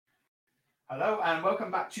Hello and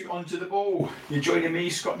welcome back to Onto the Ball. You're joining me,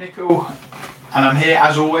 Scott Nichol, and I'm here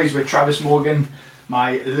as always with Travis Morgan.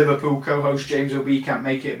 My Liverpool co-host James O'B can't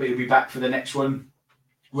make it, but he'll be back for the next one.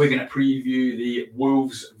 We're going to preview the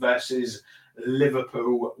Wolves versus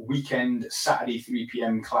Liverpool weekend Saturday 3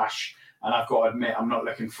 p.m. clash. And I've got to admit, I'm not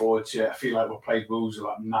looking forward to it. I feel like we've played Wolves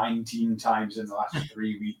about 19 times in the last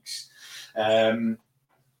 3 weeks.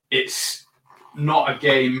 It's not a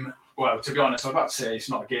game. Well, to be honest, I'm about to say it's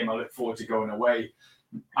not a game I look forward to going away.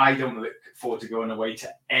 I don't look forward to going away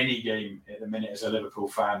to any game at the minute as a Liverpool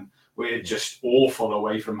fan. We're just awful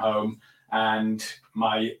away from home. And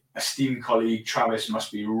my esteemed colleague Travis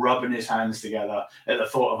must be rubbing his hands together at the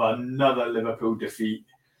thought of another Liverpool defeat.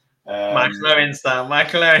 Michael Owen style,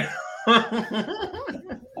 Michael Owen.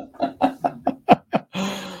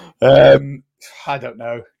 I don't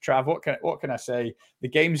know, Trav. What can I say? The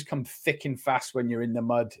games come thick and fast when you're in the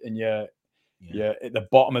mud and you're at the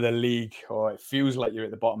bottom of the league, or it feels like you're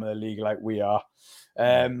at the bottom of the league, like we are.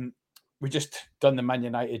 We just done the Man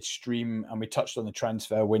United stream and we touched on the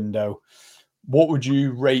transfer window. What would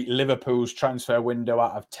you rate Liverpool's transfer window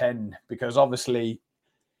out of 10? Because obviously,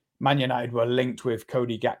 Man United were linked with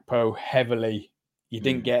Cody Gakpo heavily. You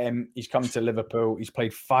didn't get him. He's come to Liverpool. He's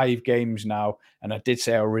played 5 games now. And I did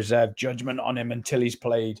say I'll reserve judgment on him until he's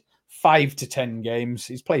played 5 to 10 games.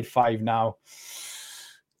 He's played 5 now.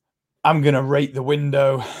 I'm going to rate the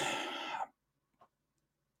window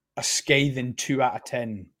a scathing 2 out of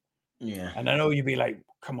 10. Yeah. And I know you'd be like,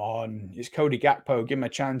 come on, it's Cody Gakpo. Give him a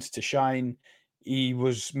chance to shine. He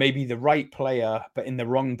was maybe the right player, but in the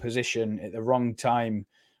wrong position at the wrong time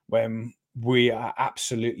when we are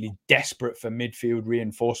absolutely desperate for midfield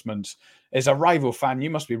reinforcements. As a rival fan, you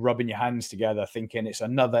must be rubbing your hands together thinking it's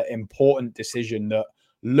another important decision that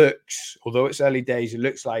looks, although it's early days, it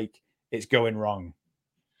looks like it's going wrong.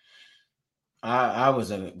 I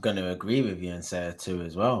was going to agree with you and say a 2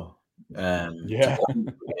 as well. Yeah.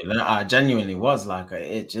 I genuinely was like,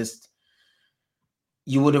 it just,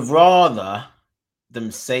 you would have rather them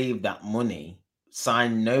save that money,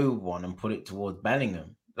 sign no one and put it towards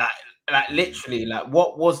Bellingham. Like literally, like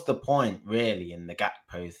what was the point really in the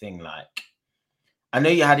Gakpo thing? Like, I know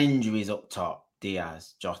you had injuries up top,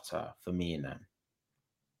 Diaz, Jota, Firmino,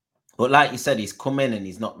 but like you said, he's come in and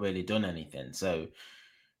he's not really done anything. So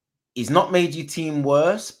he's not made your team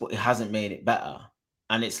worse, but he hasn't made it better.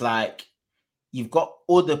 And it's like you've got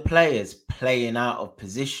other players playing out of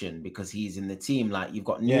position because he's in the team. Like you've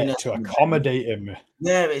got Nunes to accommodate him.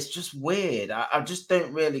 Yeah, it's just weird. I just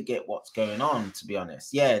don't really get what's going on, to be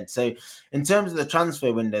honest. Yeah, so in terms of the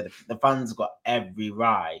transfer window, the fans got every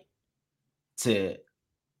right to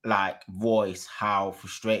like voice how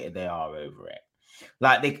frustrated they are over it.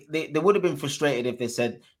 Like they would have been frustrated if they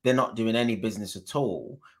said they're not doing any business at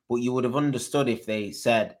all. But you would have understood if they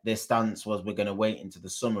said their stance was we're going to wait into the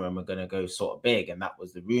summer and we're going to go sort of big, and that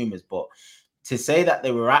was the rumors. But to say that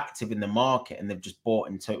they were active in the market and they've just bought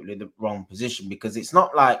in totally the wrong position, because it's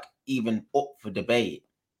not like even up for debate.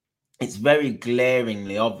 It's very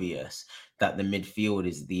glaringly obvious that the midfield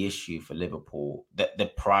is the issue for Liverpool, that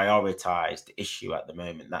the prioritized issue at the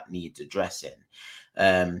moment that needs addressing.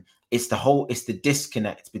 It's the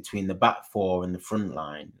disconnect between the back four and the front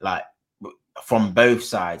line, like from both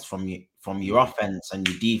sides, from your offense and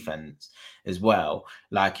your defense as well.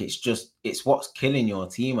 Like it's what's killing your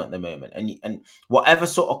team at the moment, and whatever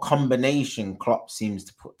sort of combination Klopp seems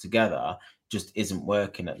to put together just isn't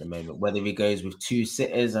working at the moment. Whether he goes with 2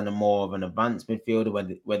 sitters and a more of an advanced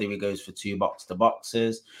midfielder, whether he goes for 2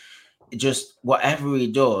 box-to-boxes, just whatever he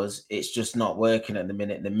does, it's just not working at the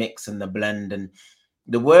minute. The mix and the blend, and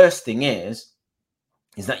the worst thing is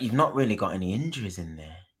that you've not really got any injuries in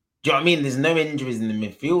there. Do you know what I mean? There's no injuries in the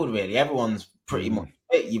midfield, really. Everyone's pretty much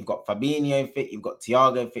fit. You've got Fabinho fit, you've got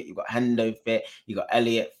Thiago fit, you've got Hendo fit, you've got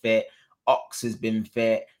Elliott fit, Ox has been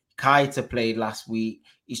fit, Keita played last week.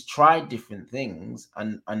 He's tried different things,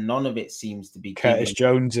 and none of it seems to be. Curtis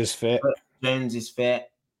Jones is fit. Jones is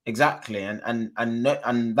fit, exactly, and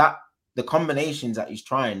that the combinations that he's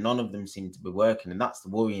trying, none of them seem to be working, and that's the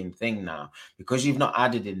worrying thing now, because you've not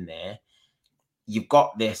added in there. You've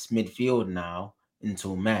got this midfield now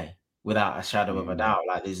until May without a shadow of a doubt.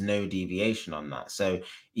 Like there's no deviation on that. So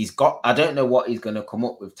I don't know what he's going to come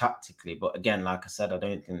up with tactically, but again, like I said, I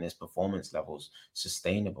don't think this performance level's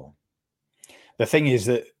sustainable. The thing is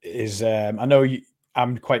I know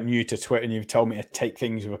I'm quite new to Twitter, and you've told me to take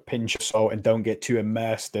things with a pinch of salt and don't get too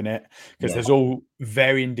immersed in it, because there's all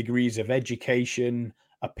varying degrees of education,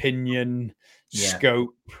 opinion,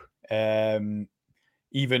 scope.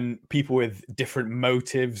 even people with different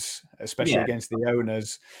motives, especially against the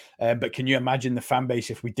owners. But can you imagine the fan base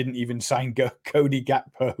if we didn't even sign Cody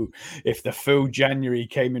Gakpo? If the full January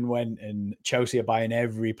came and went, and Chelsea are buying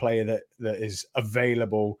every player that is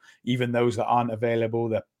available, even those that aren't available,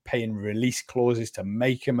 they're paying release clauses to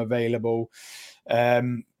make them available.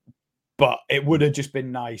 But it would have just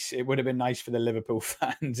been nice. It would have been nice for the Liverpool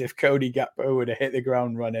fans if Cody Gakpo would have hit the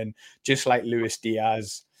ground running, just like Luis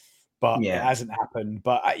Diaz. But it hasn't happened.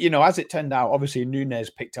 But, as it turned out, obviously Nunez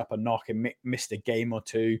picked up a knock and missed a game or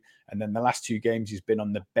two. And then the last 2 games he's been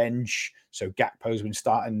on the bench. So Gakpo's been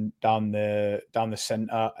starting down the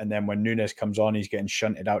centre. And then when Nunez comes on, he's getting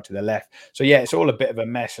shunted out to the left. So, yeah, it's all a bit of a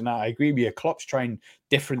mess. And I agree with you. Klopp's trying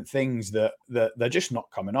different things that they're just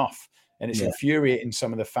not coming off. And it's infuriating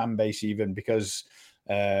some of the fan base even because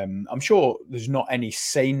I'm sure there's not any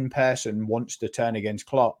sane person wants to turn against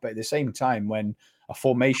Klopp. But at the same time, when a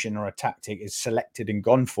formation or a tactic is selected and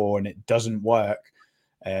gone for and it doesn't work,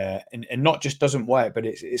 and not just doesn't work, but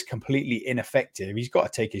it's completely ineffective, he's got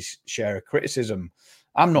to take his share of criticism.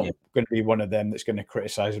 I'm not going to be one of them that's going to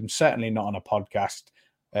criticize him, certainly not on a podcast.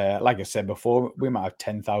 Like I said before, we might have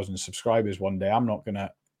 10,000 subscribers one day. I'm not going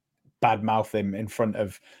to badmouth him in front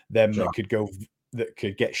of them that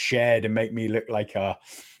could get shared and make me look like a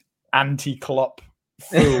anti-Klopp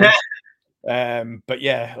fool. But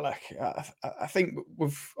yeah, like I think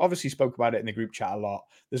we've obviously spoke about it in the group chat a lot.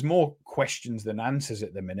 There's more questions than answers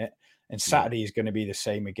at the minute, and Saturday is going to be the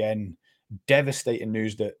same again. Devastating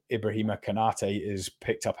news that Ibrahima Konate has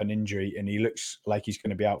picked up an injury and he looks like he's going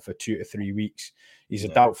to be out for 2 to 3 weeks. He's a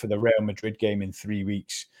doubt for the Real Madrid game in 3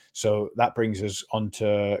 weeks. So that brings us on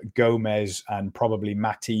to Gomez and probably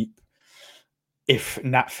Matip. If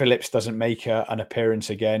Nat Phillips doesn't make an appearance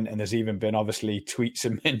again, and there's even been obviously tweets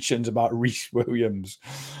and mentions about Reece Williams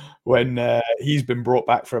when he's been brought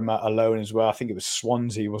back from a loan as well. I think it was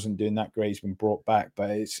Swansea wasn't doing that great. He's been brought back, but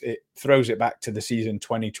it throws it back to the season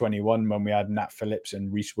 2021 when we had Nat Phillips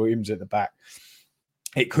and Reece Williams at the back.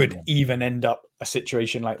 It could even end up a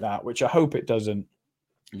situation like that, which I hope it doesn't.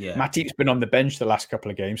 Yeah, Matip's been on the bench the last couple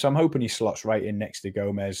of games, so I'm hoping he slots right in next to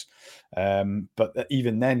Gomez. But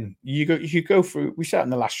even then, you could go through. We said in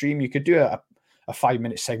the last stream, you could do a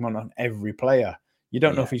 5-minute segment on every player. You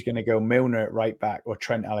don't know if he's going to go Milner at right back or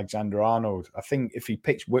Trent Alexander-Arnold. I think if he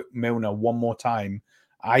picks Milner one more time,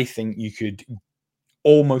 I think you could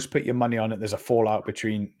almost put your money on it. There's a fallout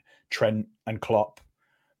between Trent and Klopp,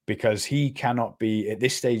 because he cannot be at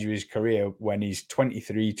this stage of his career when he's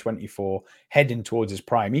 23, 24, heading towards his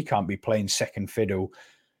prime. He can't be playing second fiddle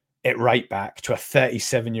at right back to a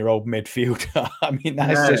 37-year-old midfielder. I mean,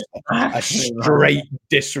 that's just a straight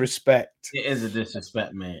disrespect. It is a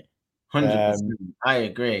disrespect, mate. 100%. I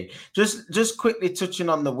agree. Just quickly touching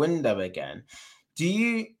on the window again. Do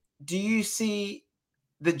you see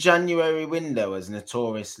the January window as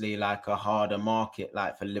notoriously like a harder market,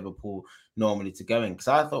 like for Liverpool normally to go in? Because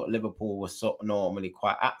I thought Liverpool was sort of normally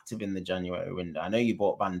quite active in the January window. I know you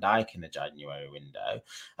bought Van Dijk in the January window,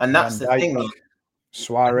 and that's the thing.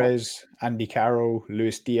 Suarez, Andy Carroll,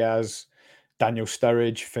 Luis Diaz, Daniel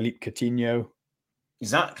Sturridge, Philippe Coutinho.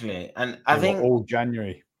 Exactly, and I think all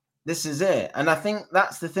January. This is it. And I think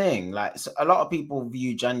that's the thing. Like, so a lot of people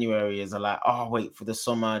view January as wait for the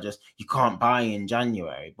summer. You can't buy in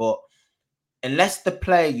January. But unless the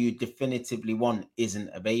player you definitively want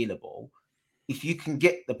isn't available, if you can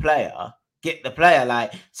get the player.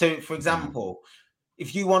 Like, so for example,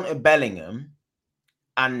 if you wanted Bellingham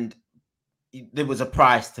and there was a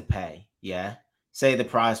price to pay, say the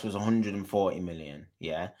price was 140 million,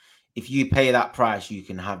 if you pay that price, you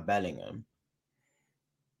can have Bellingham.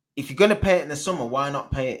 If you're going to pay it in the summer, why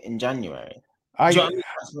not pay it in January?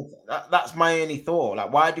 That's my only thought.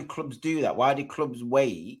 Like, why do clubs do that? Why do clubs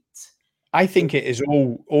wait? I think it is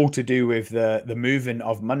all to do with the movement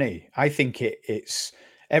of money. I think it's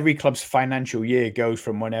every club's financial year goes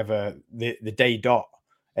from whenever the day dot,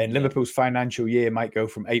 and Liverpool's financial year might go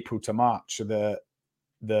from April to March. So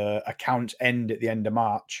the accounts end at the end of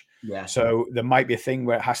March. Yeah. So there might be a thing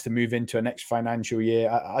where it has to move into a next financial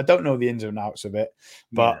year. I don't know the ins and outs of it,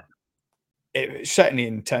 but certainly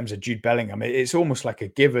in terms of Jude Bellingham, it's almost like a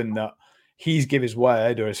given that he's give his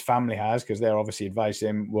word, or his family has, because they're obviously advised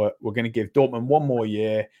him, we're going to give Dortmund one more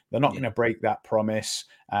year. They're not going to break that promise.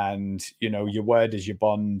 And, your word is your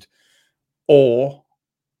bond. Or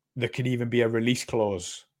there could even be a release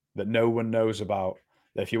clause that no one knows about.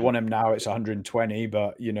 If you want him now, it's 120,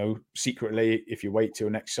 but secretly, if you wait till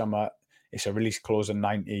next summer, it's a release clause of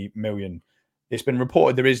 90 million. It's been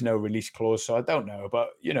reported there is no release clause, so I don't know. But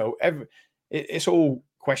it's all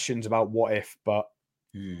questions about what if. But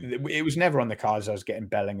it was never on the cards I was getting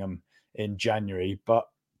Bellingham. in January. But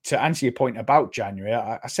to answer your point about January,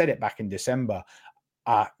 I said it back in December.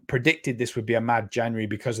 I predicted this would be a mad January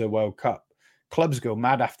because of the World Cup. Clubs go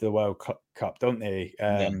mad after the World Cup, don't they?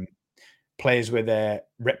 Players with their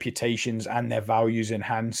reputations and their values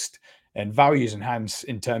enhanced, and values enhanced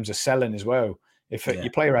in terms of selling as well. If your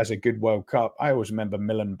player has a good World Cup, I always remember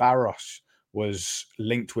Milan Baros was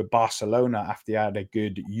linked with Barcelona after he had a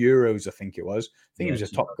good Euros, I think it was. I think he was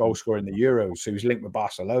a top goal scorer in the Euros, so he was linked with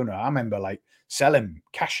Barcelona. I remember like, sell him,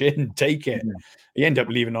 cash in, take it. He ended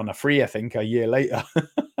up leaving on a free, I think, a year later.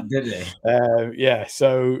 Did he? Yeah,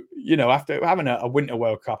 so, you know, after having a Winter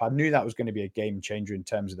World Cup, I knew that was going to be a game changer in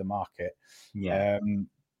terms of the market. Yeah.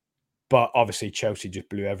 But obviously Chelsea just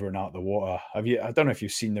blew everyone out of the water. I don't know if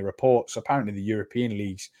you've seen the reports. Apparently the European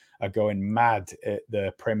leagues are going mad at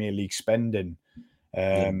the Premier League spending,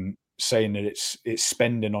 saying that it's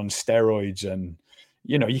spending on steroids, and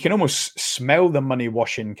you know, you can almost smell the money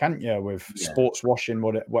washing, can't you, with sports washing,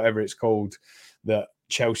 whatever it's called, that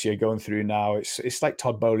Chelsea are going through now. It's like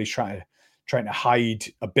Todd Bowley's trying to hide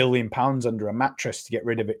 £1 billion under a mattress to get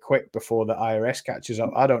rid of it quick before the IRS catches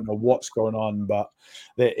up. I don't know what's going on, but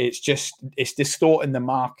it's distorting the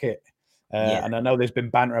market. And I know there's been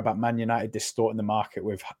banter about Man United distorting the market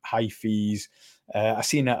with high fees. I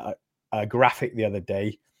seen a graphic the other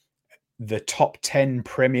day. The top 10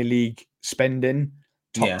 Premier League spending,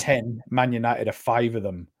 top 10, Man United are 5 of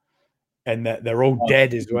them. And they're all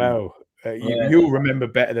dead as well. You'll remember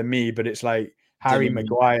better than me, but it's like Harry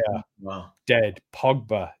Maguire, dead.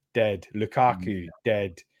 Pogba, dead. Lukaku,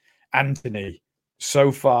 dead. Anthony, so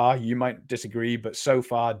far, you might disagree, but so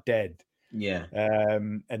far, dead. Yeah.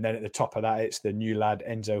 And then at the top of that, it's the new lad,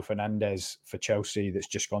 Enzo Fernandez for Chelsea, that's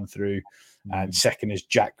just gone through. And second is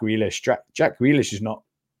Jack Grealish. Jack Grealish is not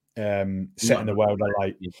setting the world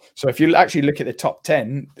alight. So if you actually look at the top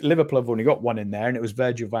 10, Liverpool have only got one in there, and it was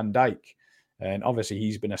Virgil van Dijk. And obviously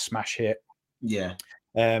he's been a smash hit. Yeah.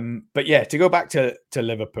 But yeah, to go back to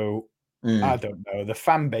Liverpool, I don't know. The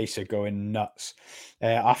fan base are going nuts.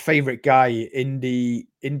 Our favourite guy, Indy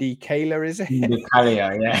Kaler, is it? Indy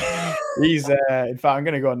Kaler, yeah. He's in fact, I'm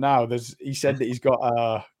going to go on now. He said that he's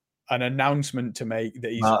got an announcement to make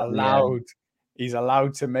that he's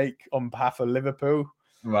allowed to make on behalf of Liverpool.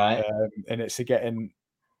 Right. And it's getting...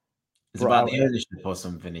 It's about the ownership or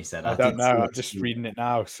something, he said. I don't know. I'm just reading it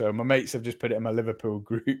now. So my mates have just put it in my Liverpool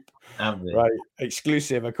group. Right.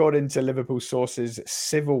 Exclusive. According to Liverpool sources,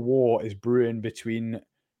 civil war is brewing between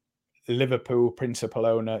Liverpool principal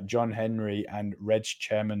owner John Henry and Reds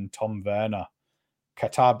chairman Tom Werner.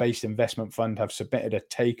 Qatar-based investment fund have submitted a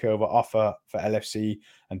takeover offer for LFC,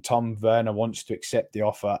 and Tom Werner wants to accept the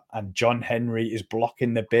offer, and John Henry is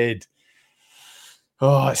blocking the bid.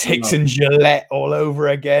 Oh, it's Hicks and Gillette all over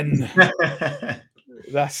again.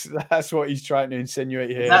 That's what he's trying to insinuate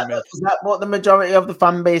here. Is that what the majority of the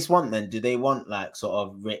fan base want then? Do they want like sort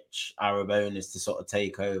of rich Arab owners to sort of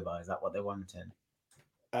take over? Is that what they're wanting?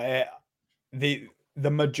 The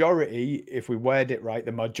majority, if we word it right,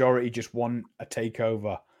 the majority just want a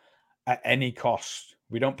takeover at any cost.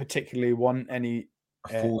 We don't particularly want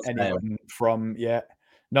anyone from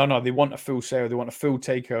No, they want a full sale. They want a full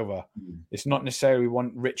takeover. It's not necessarily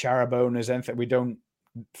want rich Arab owners. Anything we don't.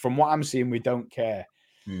 From what I'm seeing, we don't care.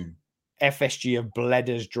 FSG have bled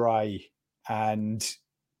us dry and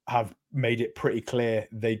have made it pretty clear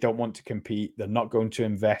they don't want to compete. They're not going to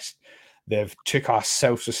invest. They've took our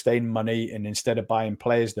self-sustained money, and instead of buying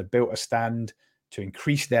players, they've built a stand to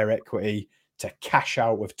increase their equity, to cash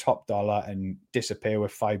out with top dollar and disappear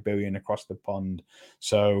with 5 billion across the pond.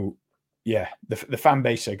 So yeah, the fan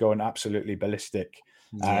base are going absolutely ballistic,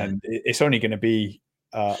 and it's only going to be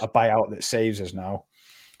a buyout that saves us now.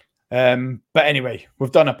 But anyway,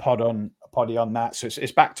 we've done a poddy on that, so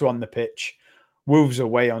it's back to on the pitch. Wolves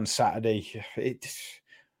away on Saturday.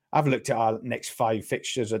 I've looked at our next 5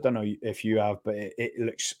 fixtures. I don't know if you have, but it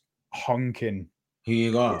looks honking. Who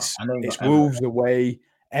you got? It's Wolves away,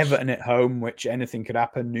 Everton at home, which anything could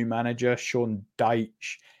happen. New manager Sean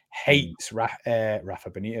Dyche hates Rafa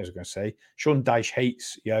Benitez. I was going to say Sean Dyche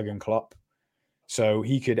hates Jurgen Klopp, so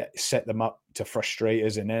he could set them up to frustrate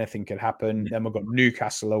us, and anything could happen. Then we've got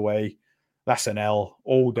Newcastle away. That's an L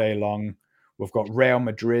all day long. We've got Real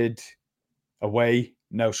Madrid away.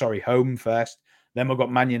 No, sorry, home first. Then we've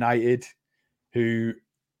got Man United, who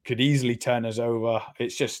could easily turn us over.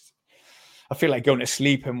 It's just, I feel like going to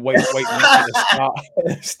sleep and waiting for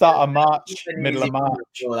the start of March, middle of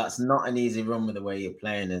March. Well, that's not an easy run with the way you're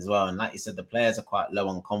playing as well. And like you said, the players are quite low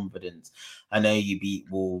on confidence. I know you beat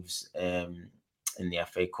Wolves in the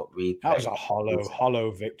FA Cup replay. That was a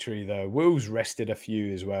hollow victory, though. Wolves rested a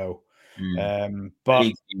few as well.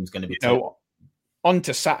 But was going to be on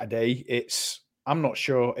to Saturday. I'm not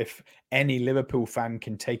sure if any Liverpool fan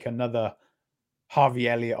can take another Harvey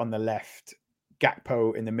Elliott on the left,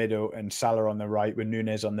 Gakpo in the middle, and Salah on the right with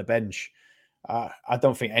Núñez on the bench. I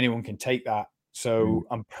don't think anyone can take that. So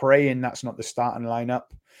I'm praying that's not the starting lineup.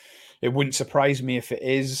 It wouldn't surprise me if it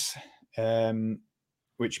is,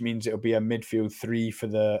 which means it'll be a midfield three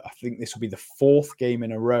I think this will be the 4th game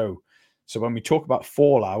in a row. So when we talk about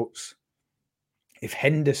fallouts, if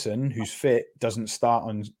Henderson, who's fit, doesn't start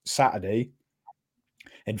on Saturday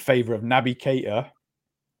in favour of Naby Keita,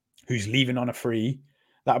 who's leaving on a free,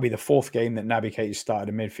 that'll be the 4th game that Naby Keita started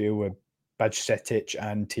in midfield with Bajcetic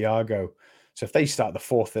and Thiago. So if they start the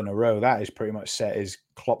 4th in a row, that is pretty much set as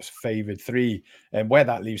Klopp's favoured 3. And where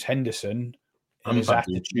that leaves Henderson in his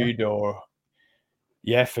attitude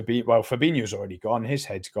Fabinho's already gone. His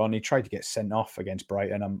head's gone. He tried to get sent off against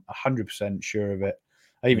Brighton. I'm 100% sure of it.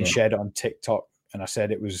 I even shared it on TikTok and I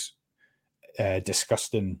said it was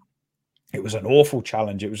disgusting. It was an awful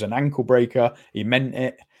challenge. It was an ankle breaker. He meant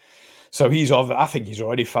it. So I think he's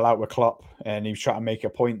already fell out with Klopp and he was trying to make a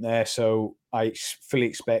point there. So I fully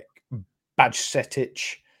expect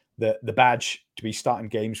Bajcetic, the badge, to be starting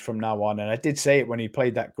games from now on. And I did say it when he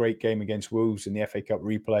played that great game against Wolves in the FA Cup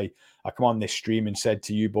replay. I come on this stream and said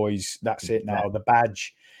to you boys, that's it now. The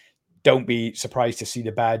badge, don't be surprised to see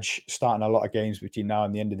the badge starting a lot of games between now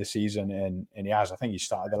and the end of the season. And he has. I think he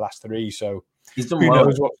started the last 3. So he's done who well.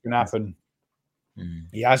 knows what's going to happen.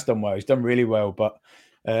 He has done well. He's done really well. But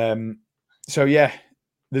so, yeah,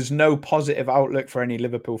 there's no positive outlook for any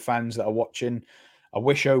Liverpool fans that are watching. I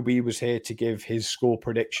wish OB was here to give his score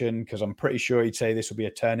prediction because I'm pretty sure he'd say this will be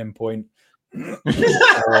a turning point.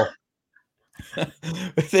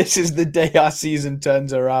 This is the day our season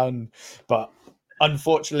turns around. But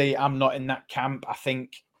unfortunately, I'm not in that camp. I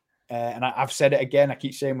think, and I've said it again, I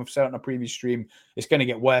keep saying we've said it on a previous stream, it's going to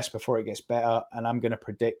get worse before it gets better. And I'm going to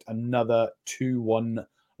predict another 2-1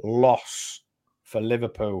 loss for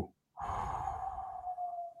Liverpool.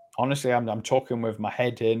 Honestly, I'm talking with my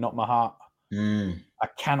head here, not my heart. I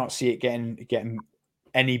cannot see it getting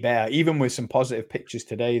any better. Even with some positive pictures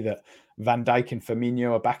today that Van Dijk and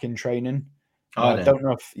Firmino are back in training. I don't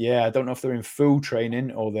know if they're in full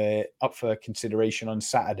training or they're up for consideration on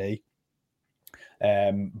Saturday.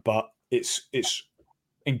 But it's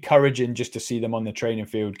encouraging just to see them on the training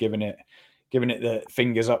field, giving it the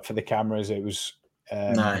fingers up for the cameras. It was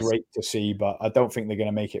great to see, but I don't think they're going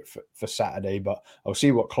to make it for Saturday. But I'll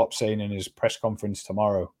see what Klopp's saying in his press conference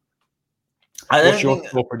tomorrow. What's your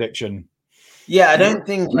score prediction? Yeah, I don't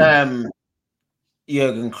think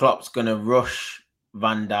Jurgen Klopp's going to rush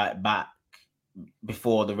Van Dijk back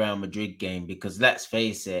before the Real Madrid game because let's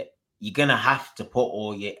face it, you're going to have to put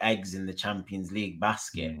all your eggs in the Champions League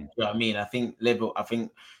basket. You know what I mean? I think the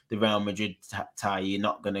Real Madrid tie, you're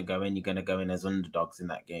not going to go in. You're going to go in as underdogs in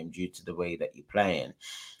that game due to the way that you're playing.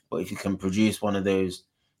 But if you can produce one of those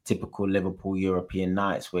typical Liverpool European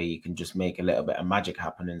nights where you can just make a little bit of magic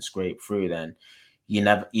happen and scrape through, then you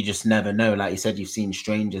just never know. Like you said, you've seen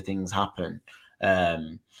stranger things happen.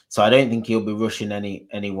 So I don't think he'll be rushing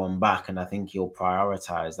anyone back, and I think he'll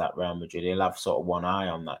prioritize that Real Madrid. He'll have sort of one eye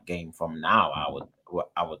on that game from now.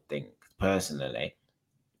 I would think personally.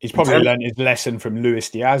 He's probably learned his lesson from Luis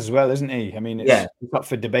Diaz as well, isn't he? I mean, it's up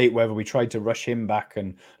for debate whether we tried to rush him back,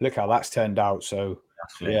 and look how that's turned out. So,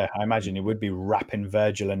 I imagine he would be wrapping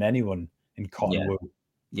Virgil and anyone in cotton wool.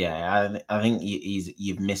 Yeah, I think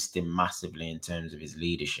you've missed him massively in terms of his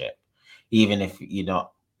leadership, even if you're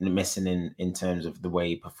not missing in terms of the way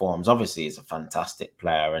he performs. Obviously, he's a fantastic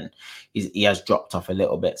player, and he has dropped off a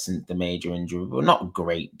little bit since the major injury, but not a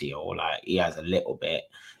great deal. Like he has a little bit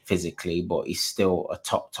physically, but he's still a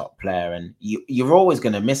top player. And you're always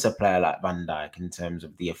going to miss a player like Van Dijk in terms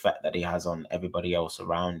of the effect that he has on everybody else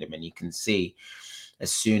around him. And you can see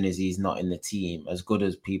as soon as he's not in the team, as good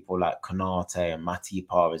as people like Konate and Matip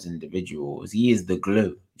are as individuals, he is the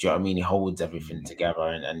glue. Do you know what I mean? He holds everything together,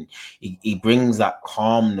 and he brings that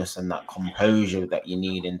calmness and that composure that you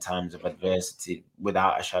need in times of adversity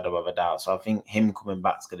without a shadow of a doubt. So I think him coming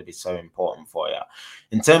back is going to be so important for you.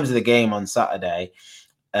 In terms of the game on Saturday,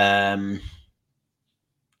 I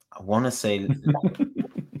want to say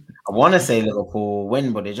Liverpool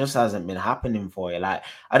win, but it just hasn't been happening for you. Like,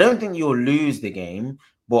 I don't think you'll lose the game,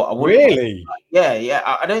 but I wouldn't. Really?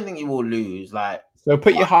 I don't think you will lose. Like, so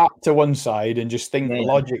put your heart to one side and just think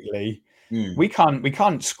logically. We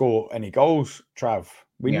can't score any goals, Trav.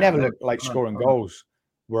 We never look like scoring goals.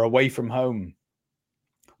 We're away from home.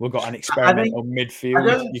 We've got an experimental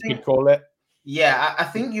midfield, you could call it. Yeah, I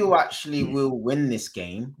think you actually will win this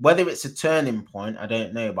game. Whether it's a turning point, I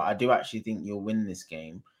don't know, but I do actually think you'll win this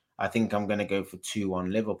game. I think I'm going to go for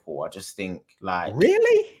 2-1 Liverpool. I just think, like,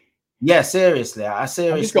 Really? yeah, seriously. I just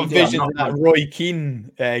seriously got do. visions of that Roy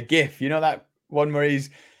Keane gif. You know that one where he's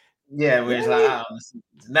where he's like, oh,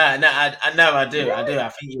 no, I do. I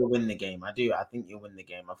think you'll win the game. I think you'll win the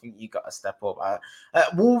game. I think you got to step up.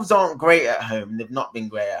 Wolves aren't great at home. They've not been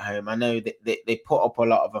great at home. I know that they put up a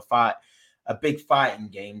lot of a big fight in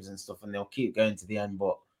games and stuff, and they'll keep going to the end.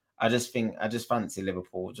 But I just fancy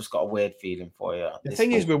Liverpool. Just got a weird feeling for you. The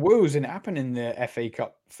thing is with Wolves, and it happened in the FA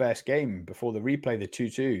Cup first game before the replay, the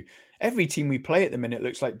 2-2. Every team we play at the minute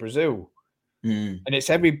looks like Brazil. And it's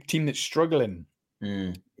every team that's struggling.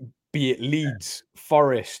 Be it Leeds,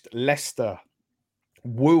 Forest, Leicester,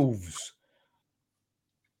 Wolves.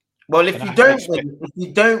 Well, if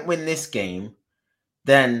you don't win this game,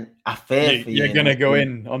 then I fear for you. You're gonna go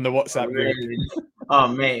in on the WhatsApp group. Oh,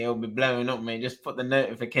 mate, it'll be blowing up, mate. Just put the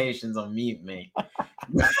notifications on mute, mate.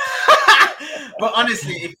 But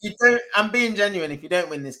honestly, if you don't, I'm being genuine. If you don't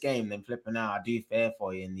win this game, then flipping out, I do fear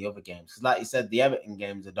for you in the other games. Because, like you said, the Everton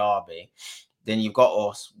game's a derby. Then you've got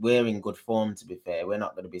us. We're in good form, to be fair. We're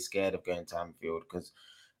not going to be scared of going to Anfield because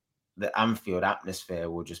the Anfield atmosphere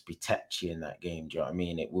will just be tetchy in that game. Do you know what I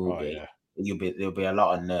mean? It will be. Yeah. There'll be a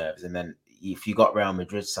lot of nerves, and then if you got Real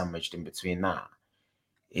Madrid sandwiched in between that,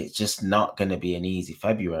 it's just not going to be an easy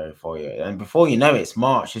February for you. And before you know it, it's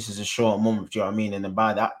March. This is a short month. Do you know what I mean? And then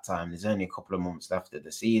by that time, there's only a couple of months left of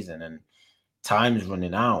the season, and time's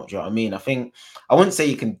running out. Do you know what I mean? I wouldn't say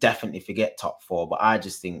you can definitely forget top 4, but I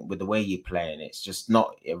just think with the way you're playing, it's just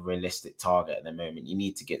not a realistic target at the moment. You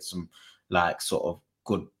need to get some like sort of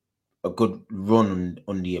a good run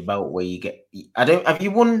under your belt where you get. Have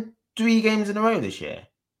you won 3 games in a row this year?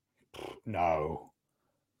 No.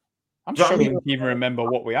 I'm struggling to even remember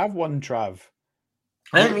what we have won, Trav.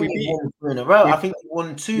 I don't think we won 3 in a row. I think we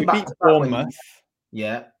won 2 back to Bournemouth.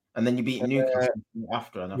 Yeah. And then you beat Newcastle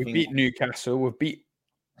after. And we beat Newcastle. We've beat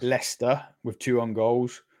Leicester with 2 on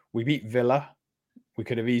goals. We beat Villa. We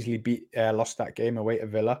could have easily lost that game away to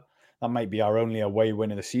Villa. That might be our only away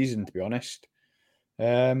win of the season, to be honest.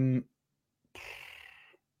 Honestly,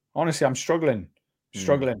 I'm struggling.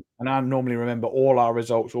 And I normally remember all our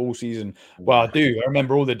results all season. Well, I do. I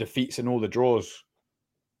remember all the defeats and all the draws.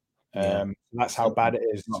 That's how bad it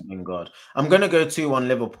is. It's not been good. I'm going to go 2-1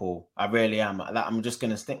 Liverpool. I really am. I'm just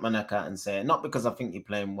going to stick my neck out and say it. Not because I think you're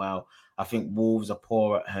playing well. I think Wolves are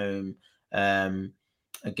poor at home.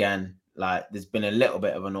 Again, like there's been a little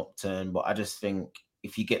bit of an upturn, but I just think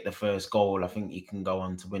if you get the first goal, I think you can go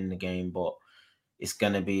on to win the game. But it's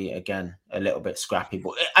going to be, again, a little bit scrappy.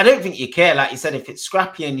 But I don't think you care. Like you said, if it's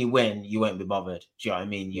scrappy and you win, you won't be bothered. Do you know what I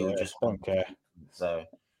mean? You'll just don't care. So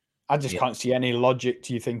I just can't see any logic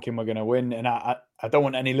to you thinking we're going to win. And I don't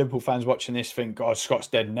want any Liverpool fans watching this think, God, Scott's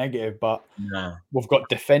dead negative. But we've got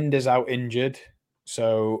defenders out injured.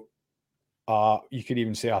 So you could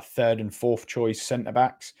even say our 3rd and 4th choice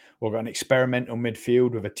centre-backs. We've got an experimental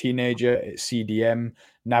midfield with a teenager at CDM,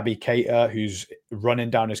 Naby Keita, who's running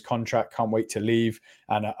down his contract, can't wait to leave,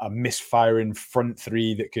 and a misfiring front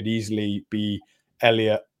 3 that could easily be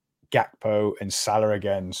Elliott, Gakpo and Salah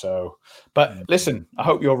again. So, but listen, I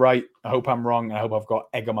hope you're right. I hope I'm wrong. I hope I've got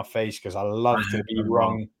egg on my face because I love to be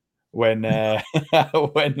wrong when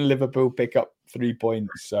when Liverpool pick up 3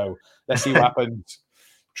 points. So let's see what happens.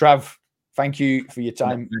 Trav, thank you for your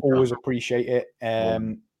time. Always appreciate it.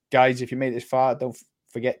 Guys, if you made it this far, don't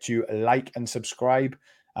forget to like and subscribe.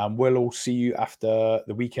 And we'll all see you after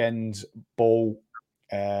the weekend's ball.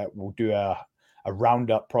 We'll do a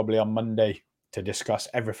roundup probably on Monday to discuss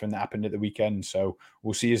everything that happened at the weekend. So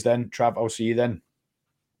we'll see you then. Trav, I'll see you then.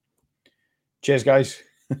 Cheers, guys.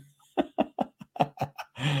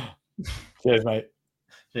 Cheers, mate.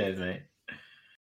 Cheers, mate.